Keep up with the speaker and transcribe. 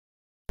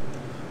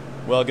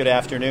Well, good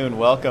afternoon.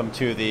 Welcome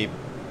to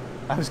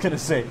I was going to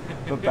say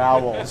the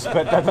bowels,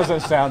 but that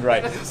doesn't sound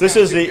right. This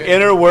is the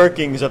inner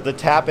workings of the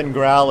Tap and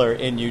Growler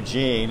in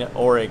Eugene,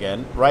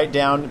 Oregon, right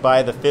down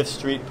by the 5th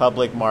Street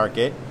Public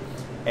Market.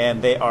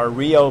 And they are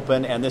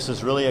reopened, and this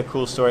is really a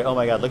cool story. Oh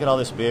my God, look at all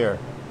this beer.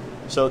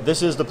 So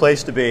this is the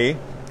place to be.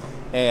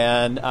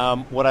 And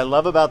what I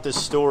love about this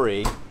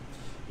story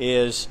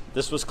is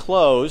this was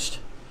closed,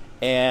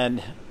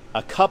 and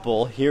a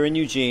couple here in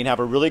Eugene have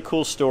a really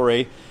cool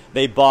story.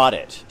 They bought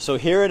it. So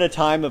here in a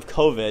time of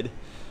COVID,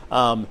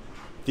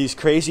 these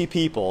crazy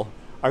people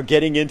are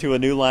getting into a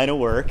new line of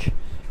work.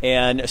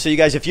 And so you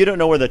guys, if you don't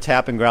know where the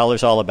Tap and Growler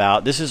is all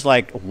about, this is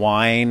like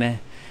wine,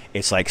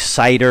 it's like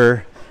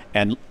cider,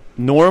 and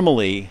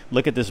normally,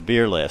 look at this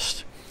beer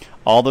list.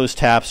 All those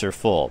taps are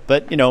full.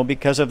 But, you know,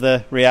 because of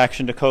the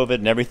reaction to COVID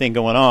and everything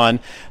going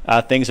on,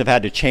 things have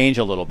had to change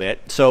a little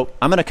bit. So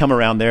I'm going to come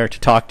around there to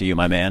talk to you,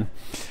 my man.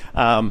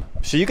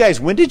 So you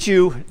guys, when did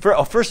you,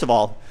 first of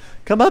all,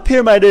 come up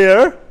here, my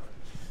dear.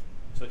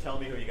 So tell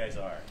me who you guys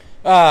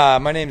are.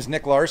 My name's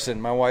Nick Larson,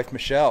 my wife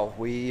Michelle.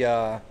 We,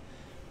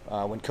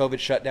 when COVID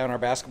shut down our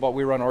basketball,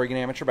 we run Oregon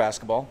Amateur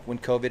Basketball. When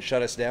COVID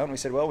shut us down, we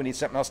said, well, we need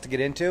something else to get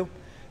into.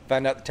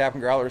 Found out the Tap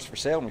and Growler is for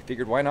sale, and we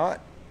figured, why not?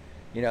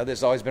 You know, this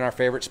has always been our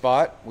favorite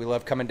spot. We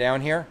love coming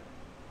down here.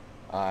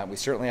 We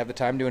certainly have the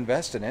time to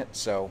invest in it,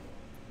 so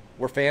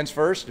we're fans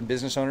first and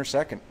business owners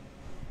second.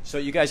 So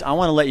you guys, I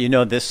want to let you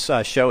know this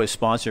show is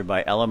sponsored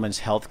by Elements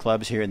Health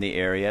Clubs here in the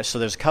area. So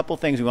there's a couple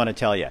things we want to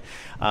tell you.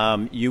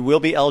 You will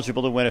be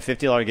eligible to win a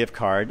 $50 gift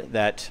card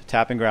that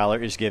Tap and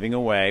Growler is giving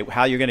away.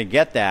 How you're going to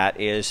get that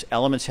is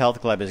Elements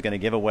Health Club is going to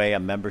give away a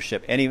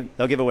membership.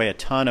 They'll give away a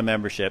ton of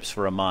memberships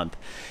for a month.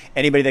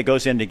 Anybody that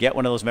goes in to get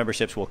one of those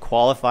memberships will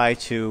qualify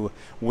to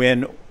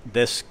win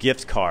this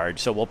gift card.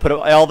 So we'll put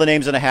all the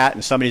names in a hat,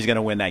 and somebody's going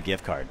to win that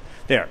gift card.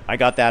 There, I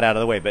got that out of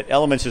the way. But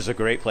Elements is a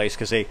great place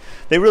because they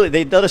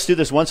let us do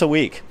this once a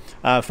week.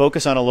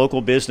 Focus on a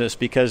local business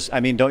because,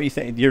 I mean, don't you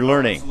think you're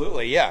learning?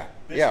 Absolutely, yeah.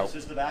 Business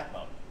is the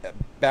backbone.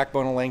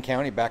 Backbone of Lane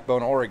County,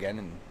 backbone of Oregon.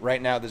 And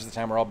right now, this is the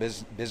time where all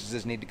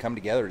businesses need to come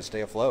together to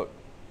stay afloat.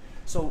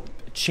 So,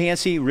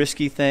 chancy,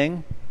 risky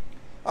thing?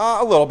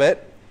 A little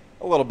bit.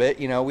 A little bit.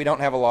 You know, we don't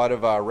have a lot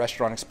of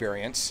restaurant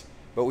experience,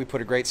 but we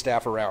put a great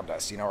staff around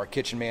us. You know, our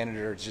kitchen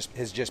manager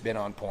has just been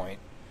on point.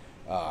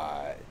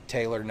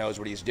 Taylor knows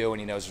what he's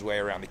doing. He knows his way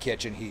around the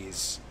kitchen.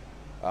 He's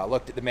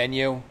looked at the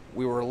menu.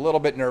 We were a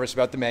little bit nervous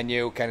about the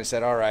menu, kind of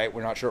said, all right,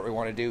 we're not sure what we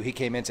want to do. He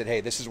came in and said,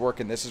 hey, this is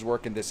working, this is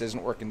working, this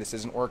isn't working, this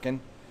isn't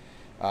working.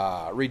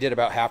 Redid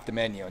about half the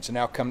menu. And so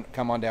now come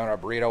on down. Our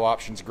burrito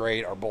option's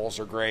great. Our bowls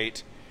are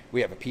great.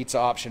 We have a pizza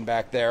option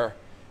back there.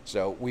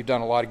 So we've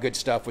done a lot of good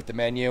stuff with the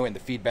menu, and the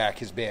feedback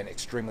has been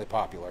extremely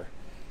popular.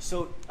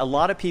 So a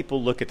lot of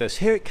people look at this.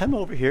 Here, come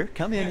over here.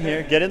 Come in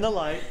here. Get in the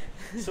light.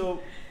 So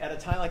at a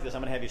time like this,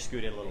 I'm going to have you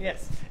scoot in a little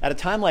bit. At a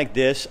time like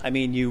this, I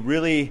mean,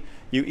 you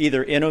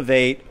either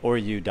innovate or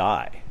you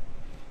die.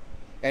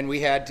 And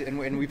we've had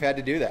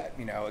to do that.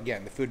 You know,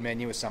 again, the food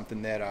menu is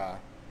something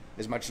that,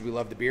 as much as we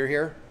love the beer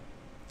here,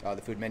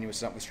 the food menu is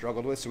something we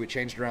struggled with. So we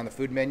changed around the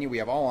food menu. We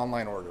have all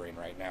online ordering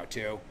right now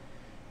too.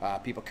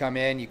 People come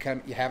in, you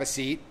have a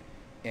seat,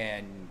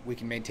 and we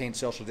can maintain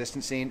social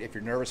distancing. If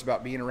you're nervous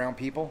about being around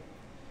people,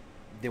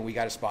 then we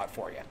got a spot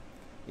for you.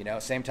 You know,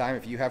 same time,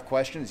 if you have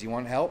questions, you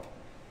want help,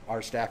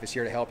 our staff is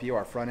here to help you.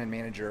 Our front-end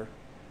manager,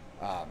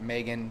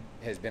 Megan,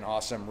 has been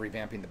awesome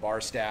revamping the bar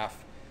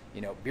staff.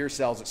 You know, beer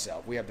sells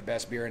itself. We have the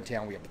best beer in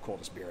town. We have the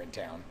coolest beer in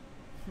town.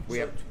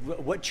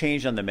 What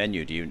changed on the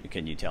menu?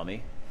 Can you tell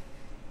me?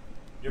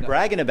 You're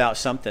bragging about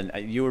something.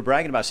 You were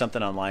bragging about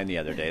something online the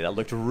other day that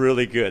looked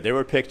really good. There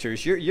were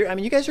pictures. I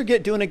mean, you guys are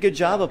doing a good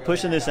job of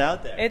pushing this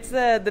out there. It's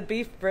the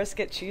beef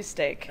brisket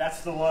cheesesteak.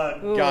 That's the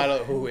one.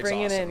 Ooh, it's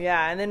bring awesome. it in,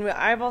 yeah. And then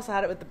I've also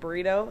had it with the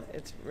burrito.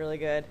 It's really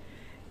good.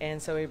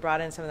 And so we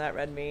brought in some of that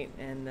red meat,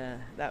 and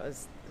that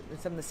was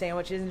some of the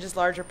sandwiches and just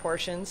larger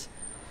portions,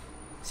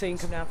 so you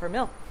can come down for a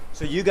meal.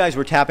 So you guys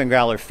were Tap and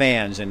Growler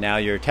fans, and now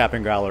you're Tap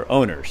and Growler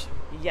owners.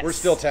 Yes. We're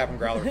still Tap and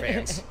Growler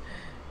fans.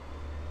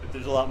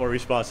 There's a lot more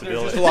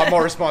responsibility. There's just a lot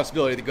more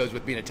responsibility that goes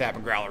with being a Tap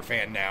and Growler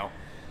fan now.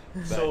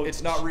 But so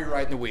it's not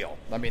rewriting the wheel.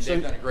 I mean,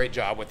 they've done a great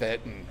job with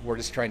it, and we're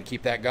just trying to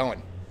keep that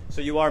going. So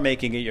you are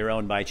making it your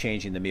own by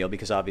changing the meal,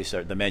 because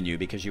obviously the menu,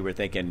 because you were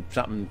thinking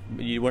something,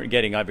 you weren't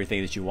getting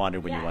everything that you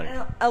wanted when you wanted.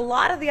 And a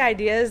lot of the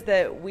ideas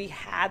that we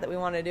had that we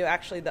wanted to do,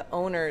 actually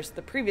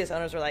the previous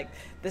owners were like,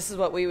 this is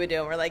what we would do.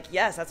 And we're like,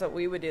 yes, that's what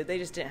we would do. They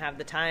just didn't have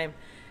the time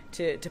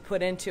to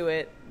put into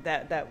it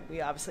that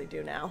we obviously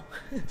do now.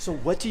 So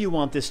what do you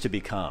want this to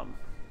become?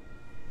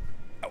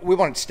 We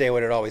want it to stay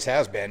what it always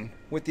has been,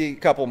 with the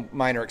couple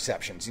minor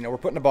exceptions. You know, we're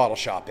putting a bottle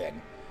shop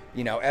in.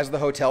 You know, as the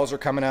hotels are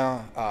coming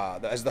out,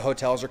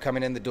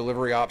 the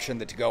delivery option,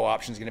 the to-go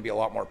option is going to be a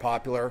lot more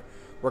popular.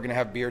 We're going to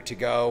have beer to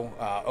go.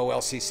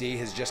 OLCC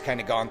has just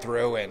kind of gone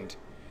through and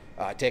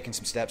taken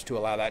some steps to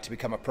allow that to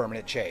become a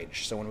permanent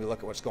change. So when we look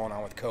at what's going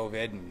on with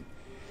COVID and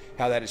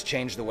how that has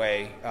changed the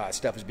way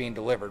stuff is being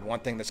delivered, one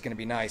thing that's going to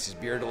be nice is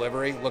beer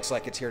delivery looks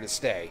like it's here to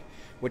stay,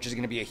 which is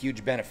going to be a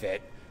huge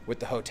benefit with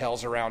the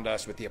hotels around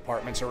us, with the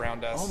apartments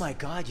around us. Oh my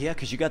God, yeah,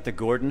 because you got the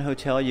Gordon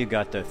Hotel, you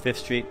got the Fifth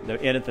Street,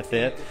 the Inn at the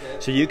Fifth,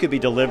 so you could be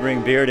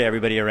delivering beer to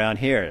everybody around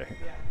here.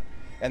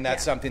 And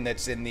that's something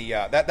that's in the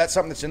that's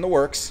something that's in the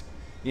works.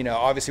 You know,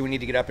 obviously we need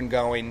to get up and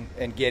going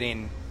and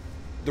getting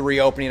the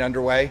reopening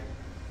underway.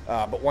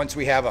 But once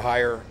we have a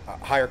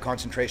higher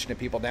concentration of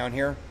people down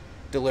here,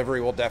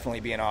 delivery will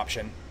definitely be an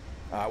option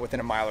within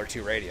a mile or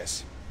two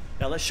radius.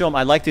 Now let's show them.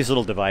 I like these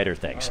little divider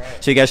things.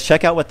 Right. So you guys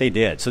check out what they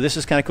did. So this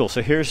is kind of cool.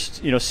 So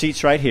here's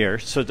seats right here,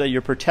 so that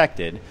you're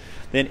protected.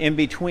 Then in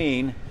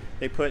between,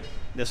 they put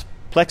this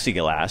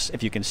plexiglass,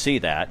 if you can see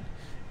that.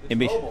 It's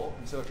mobile,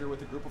 and so if you're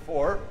with a group of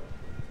 4,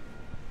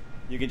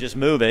 you can just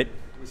move it.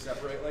 We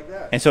separate like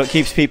that. And so it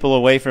keeps people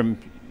away from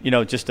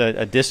just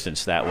a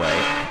distance that way.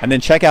 And then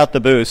check out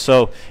the booth.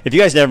 So if you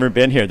guys never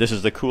been here, this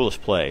is the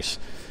coolest place.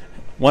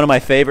 One of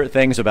my favorite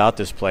things about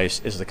this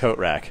place is the coat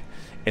rack.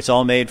 It's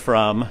all made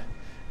from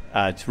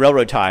it's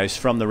railroad ties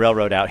from the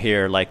railroad out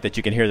here, like that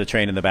you can hear the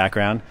train in the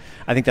background.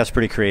 I think that's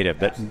pretty creative,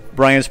 but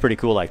Brian's pretty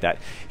cool like that.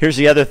 Here's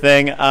the other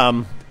thing.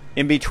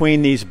 In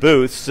between these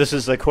booths, this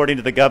is according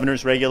to the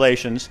governor's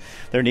regulations,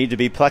 there need to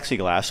be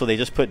plexiglass, so they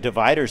just put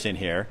dividers in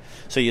here.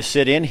 So you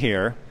sit in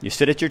here, you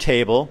sit at your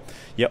table,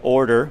 you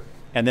order,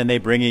 and then they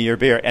bring you your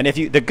beer. And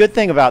the good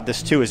thing about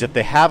this too is if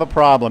you have a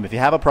problem,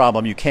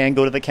 you can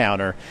go to the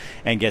counter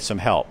and get some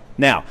help.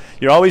 Now,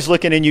 you're always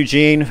looking in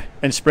Eugene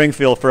and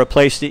Springfield for a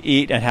place to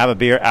eat and have a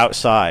beer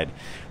outside.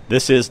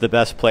 This is the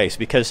best place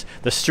because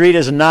the street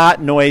is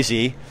not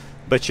noisy,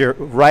 but you're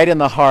right in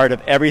the heart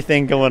of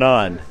everything going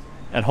on.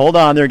 And hold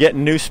on, they're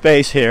getting new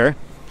space here.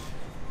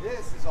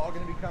 This is all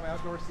going to become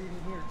outdoor seating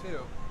here too.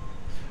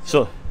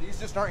 So these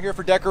just aren't here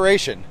for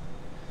decoration.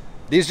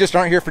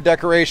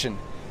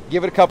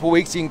 Give it a couple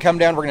weeks, you can come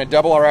down. We're going to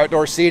double our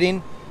outdoor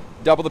seating,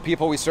 double the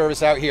people we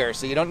service out here.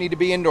 So you don't need to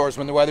be indoors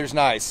when the weather's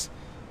nice.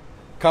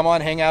 Come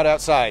on, hang out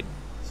outside.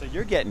 So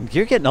you're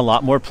getting a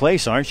lot more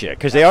place, aren't you?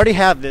 Because they already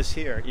have this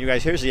here. You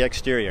guys, here's the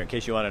exterior in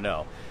case you want to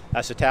know.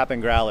 That's the Tap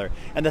and Growler.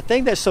 And the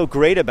thing that's so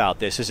great about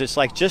this is it's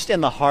like just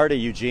in the heart of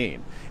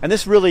Eugene. And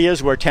this really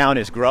is where town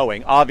is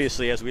growing.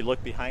 Obviously, as we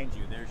look behind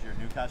you, there's your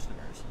new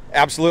customers.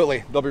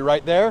 Absolutely. They'll be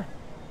right there.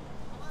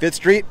 5th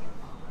Street,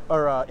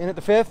 or Inn at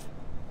the 5th.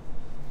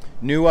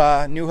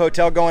 New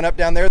hotel going up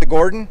down there, the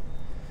Gordon.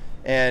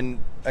 And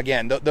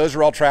again, those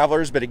are all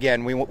travelers. But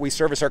again, we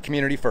service our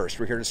community first.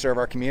 We're here to serve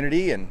our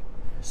community. And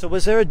so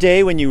was there a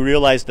day when you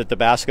realized that the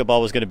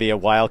basketball was going to be a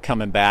while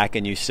coming back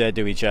and you said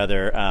to each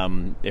other,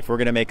 if we're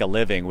going to make a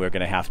living, we're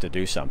going to have to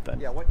do something?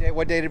 Yeah,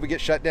 what day did we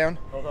get shut down?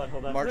 Hold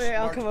on. March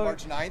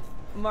 9th?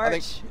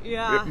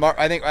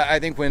 I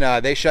think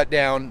when they shut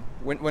down,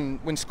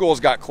 when schools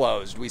got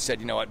closed, we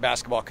said, you know what,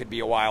 basketball could be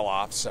a while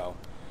off. So,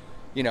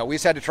 we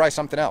just had to try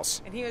something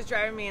else. And he was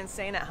driving me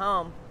insane at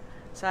home.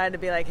 So I had to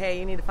be like, hey,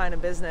 you need to find a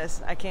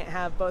business. I can't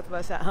have both of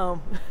us at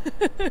home.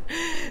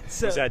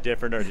 So, was that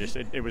different or just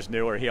it was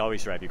new or he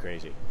always drive you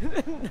crazy? No.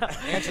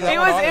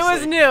 It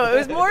was new. It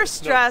was more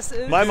stress.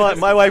 No.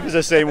 My wife was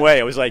the same way.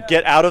 It was like,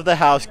 get out of the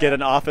house, get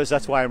an office.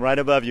 That's why I'm right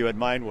above you at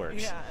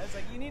MindWorks. Yeah, it's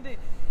like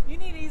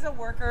he's a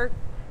worker.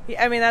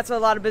 I mean, that's what a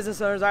lot of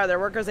business owners are. They're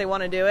workers. They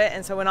want to do it.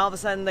 And so when all of a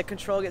sudden the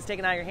control gets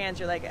taken out of your hands,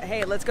 you're like,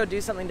 hey, let's go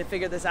do something to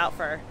figure this out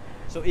for her.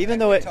 So even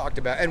though we had talked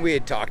about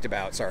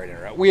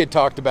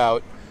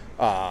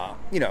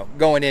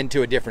going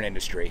into a different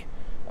industry,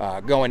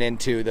 going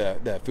into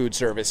the food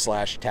service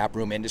 / tap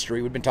room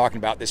industry. We've been talking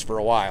about this for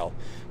a while.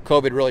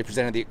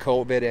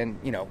 COVID and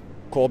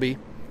Colby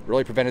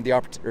really presented the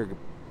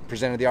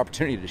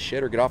opportunity to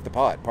shit or get off the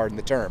pot. Pardon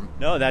the term.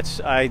 No,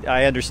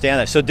 I understand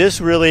that. So this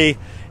really,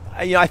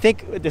 I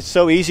think it's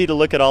so easy to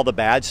look at all the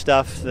bad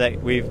stuff that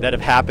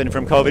have happened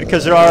from COVID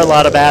because there are a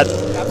lot of bad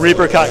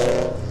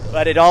repercussions.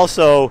 But it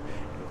also,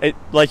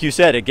 like you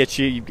said, it gets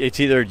you. It's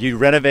either you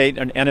renovate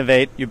and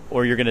innovate,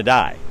 or you're going to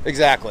die.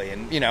 Exactly,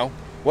 and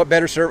what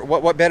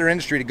better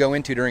industry to go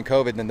into during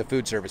COVID than the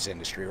food service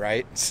industry,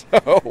 right?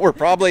 So we're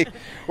probably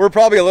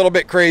a little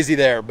bit crazy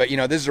there, but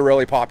this is a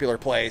really popular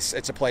place.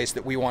 It's a place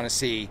that we want to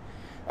see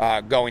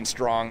going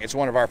strong. It's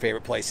one of our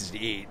favorite places to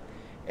eat.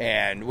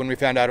 And when we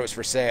found out it was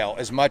for sale,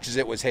 as much as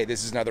it was, hey,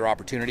 this is another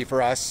opportunity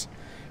for us,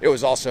 it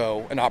was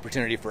also an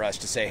opportunity for us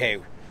to say, hey,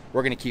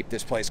 we're going to keep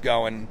this place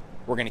going.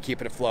 We're going to keep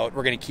it afloat.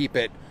 We're going to keep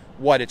it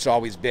what it's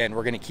always been.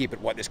 We're going to keep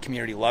it what this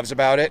community loves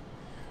about it.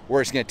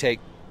 We're just going to take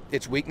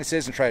its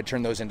weaknesses and try to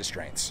turn those into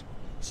strengths.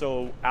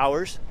 So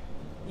hours?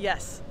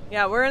 Yes.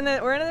 Yeah, we're in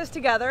this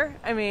together.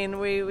 I mean,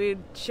 we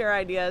share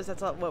ideas.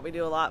 That's what we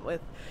do a lot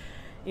with,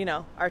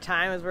 our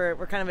time is we're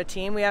kind of a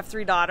team. We have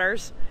 3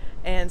 daughters,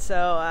 and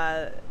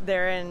so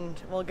they're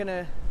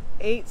gonna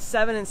 8,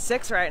 7, and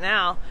 6 right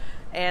now,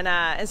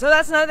 and so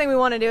that's another thing we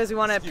want to do is we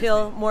want to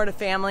appeal more to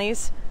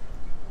families.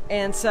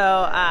 And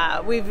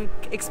so we've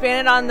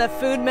expanded on the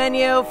food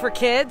menu for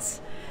kids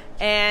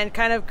and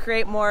kind of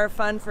create more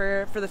fun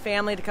for the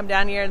family to come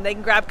down here. And they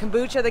can grab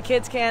kombucha, the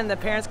kids can, the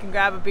parents can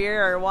grab a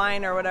beer or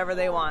wine or whatever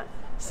they want.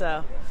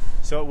 So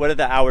what are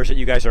the hours that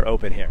you guys are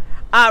open here?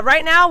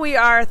 Right now we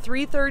are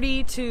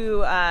 3:30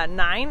 to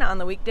 9 on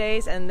the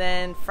weekdays, and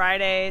then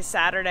Friday,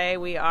 Saturday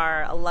we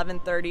are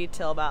 11:30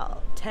 till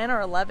about 10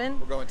 or 11.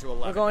 We're going to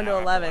 11. We're going now to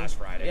after 11. last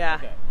Friday. Yeah.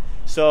 Okay.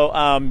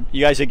 So,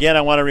 you guys, again,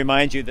 I want to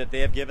remind you that they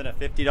have given a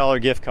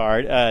 $50 gift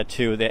card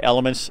to the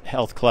Elements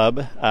Health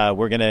Club.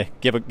 We're going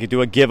to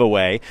do a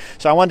giveaway.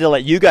 So I wanted to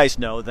let you guys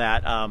know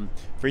that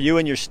for you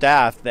and your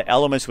staff, the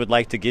Elements would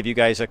like to give you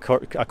guys a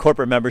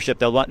corporate membership.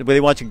 They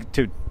want you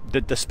to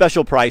the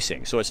special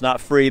pricing, so it's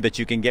not free, but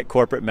you can get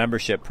corporate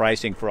membership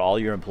pricing for all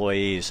your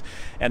employees.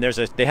 And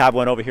they have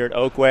one over here at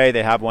Oakway,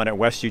 they have one at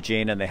West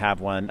Eugene, and they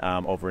have one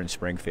over in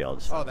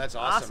Springfield. Oh, that's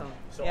awesome.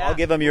 So I'll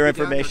give them your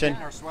information.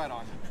 Our sweat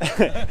on.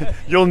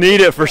 You'll need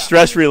it for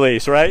stress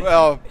release, right?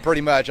 Well,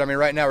 pretty much. I mean,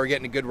 right now we're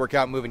getting a good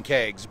workout moving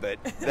kegs, but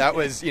that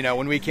was,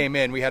 when we came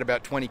in, we had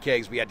about 20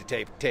 kegs we had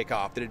to take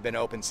off that had been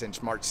open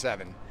since March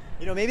 7.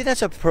 Maybe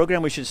that's a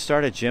program we should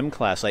start a gym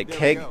class, like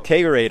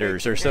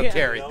kegerators or something.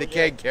 The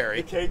keg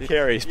carry. The keg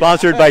carry,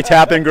 sponsored by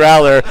Tap and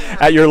Growler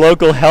at your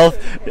local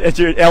at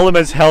your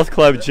Elements Health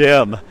Club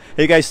gym.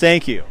 Hey guys,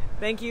 thank you.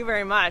 Thank you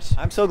very much.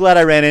 I'm so glad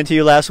I ran into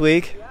you last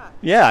week.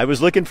 Yeah, I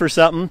was looking for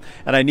something,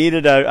 and I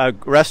needed a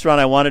restaurant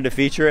I wanted to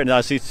feature, and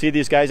I see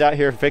these guys out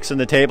here fixing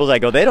the tables. I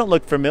go, they don't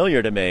look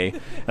familiar to me,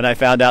 and I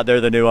found out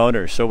they're the new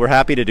owners. So we're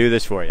happy to do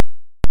this for you.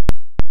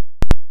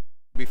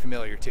 Be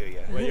familiar to you.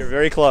 Well, you're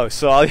very close.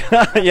 So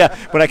yeah,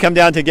 when I come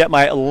down to get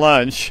my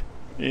lunch,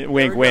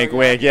 wink, wink,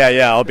 wink.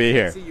 Yeah, I'll be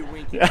here. See you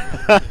winking.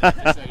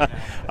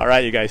 All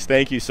right, you guys.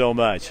 Thank you so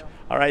much.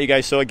 All right, you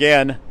guys. So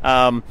again,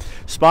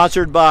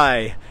 sponsored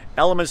by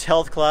Elements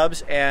Health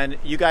Clubs, and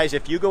you guys,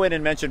 if you go in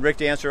and mention Rick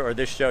Dancer or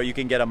this show, you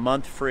can get a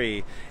month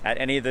free at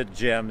any of the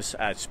gyms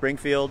at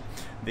Springfield,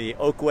 the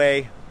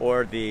Oakway,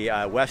 or the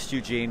West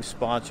Eugene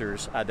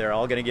sponsors. They're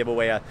all going to give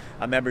away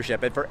a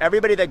membership, and for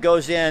everybody that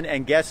goes in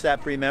and gets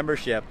that free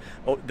membership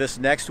this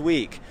next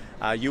week,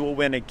 you will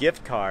win a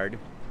gift card.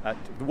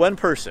 One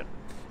person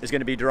is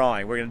going to be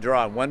drawing. We're going to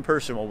draw, and one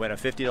person will win a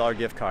 $50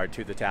 gift card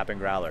to the Tap and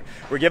Growler.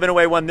 We're giving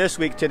away one this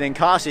week to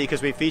Ninkasi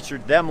because we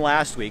featured them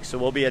last week, so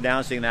we'll be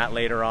announcing that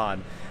later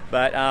on.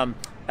 But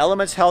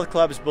Elements Health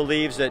Clubs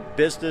believes that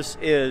business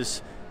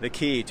is the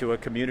key to a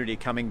community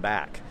coming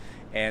back.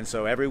 And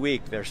so every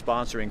week they're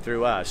sponsoring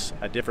through us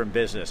a different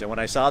business. And when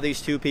I saw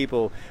these two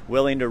people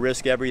willing to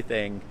risk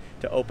everything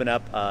to open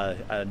up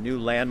a new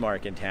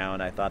landmark in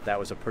town, I thought that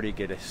was a pretty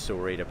good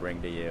story to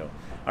bring to you.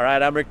 All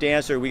right, I'm Rick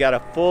Dancer. We got a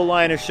full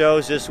line of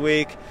shows this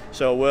week,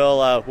 so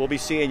we'll be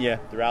seeing you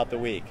throughout the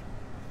week.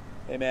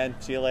 Hey man,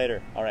 see you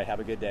later. All right, have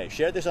a good day.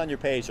 Share this on your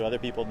page so other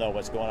people know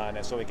what's going on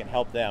and so we can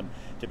help them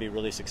to be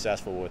really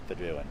successful with what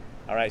they're doing.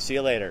 All right, see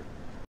you later.